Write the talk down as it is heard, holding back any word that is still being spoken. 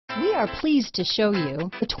We are pleased to show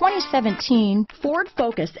you the 2017 Ford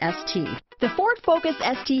Focus ST. The Ford Focus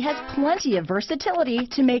ST has plenty of versatility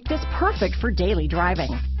to make this perfect for daily driving.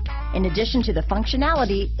 In addition to the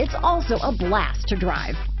functionality, it's also a blast to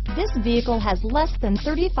drive. This vehicle has less than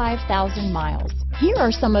 35,000 miles. Here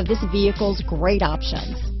are some of this vehicle's great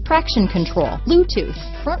options: traction control, Bluetooth,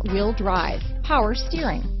 front-wheel drive, power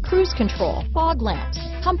steering, cruise control, fog lamps,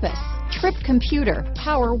 compass, trip computer,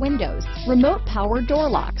 power windows, remote power door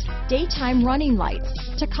locks, daytime running lights,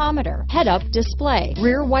 tachometer, head-up display,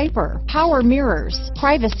 rear wiper, power mirrors,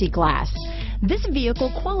 privacy glass. This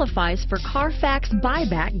vehicle qualifies for CARFAX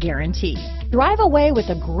buyback guarantee. Drive away with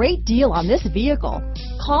a great deal on this vehicle.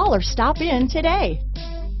 Call or stop in today.